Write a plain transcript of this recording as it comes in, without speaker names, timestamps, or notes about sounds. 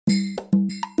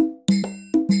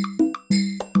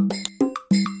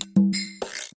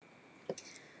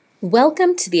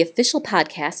Welcome to the official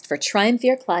podcast for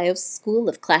Triumvir Clio's School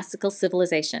of Classical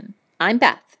Civilization. I'm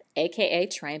Beth, aka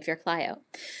Triumvir Clio.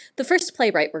 The first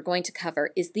playwright we're going to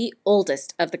cover is the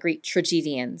oldest of the Greek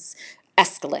tragedians,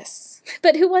 Aeschylus.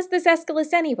 But who was this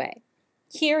Aeschylus anyway?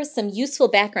 Here is some useful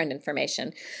background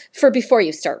information for before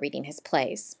you start reading his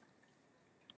plays.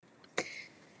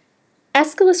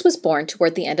 Aeschylus was born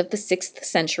toward the end of the 6th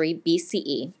century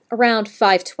BCE, around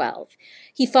 512.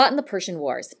 He fought in the Persian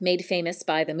Wars, made famous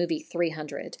by the movie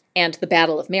 300, and the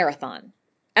Battle of Marathon.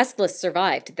 Aeschylus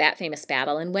survived that famous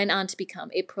battle and went on to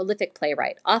become a prolific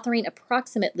playwright, authoring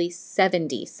approximately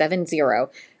 70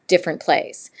 different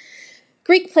plays.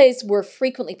 Greek plays were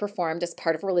frequently performed as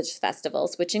part of religious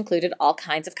festivals, which included all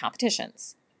kinds of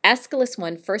competitions. Aeschylus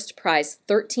won first prize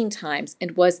 13 times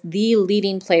and was the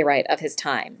leading playwright of his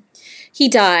time. He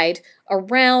died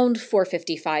around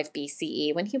 455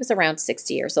 BCE when he was around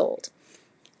 60 years old.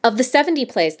 Of the 70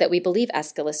 plays that we believe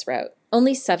Aeschylus wrote,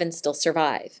 only 7 still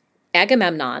survive.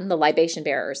 Agamemnon, the Libation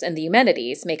Bearers, and the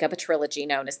Eumenides make up a trilogy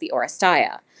known as the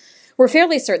Oresteia. We're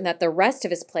fairly certain that the rest of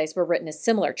his plays were written as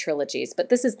similar trilogies, but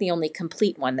this is the only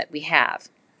complete one that we have.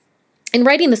 In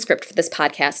writing the script for this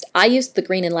podcast, I used the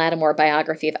Green and Lattimore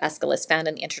biography of Aeschylus found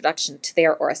in the introduction to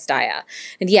their Oresteia.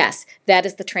 And yes, that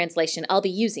is the translation I'll be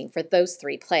using for those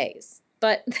 3 plays.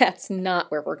 But that's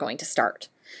not where we're going to start.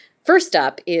 First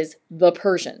up is The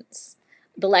Persians.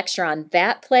 The lecture on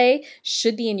that play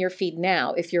should be in your feed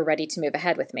now if you're ready to move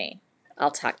ahead with me. I'll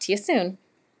talk to you soon.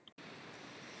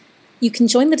 You can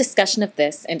join the discussion of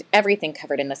this and everything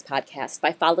covered in this podcast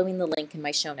by following the link in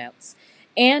my show notes.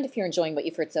 And if you're enjoying what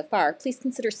you've heard so far, please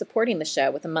consider supporting the show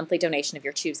with a monthly donation of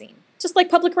your choosing, just like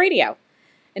public radio.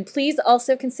 And please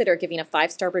also consider giving a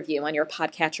 5-star review on your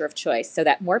podcatcher of choice so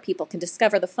that more people can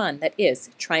discover the fun that is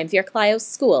Triumvir Clio's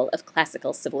School of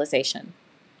Classical Civilization.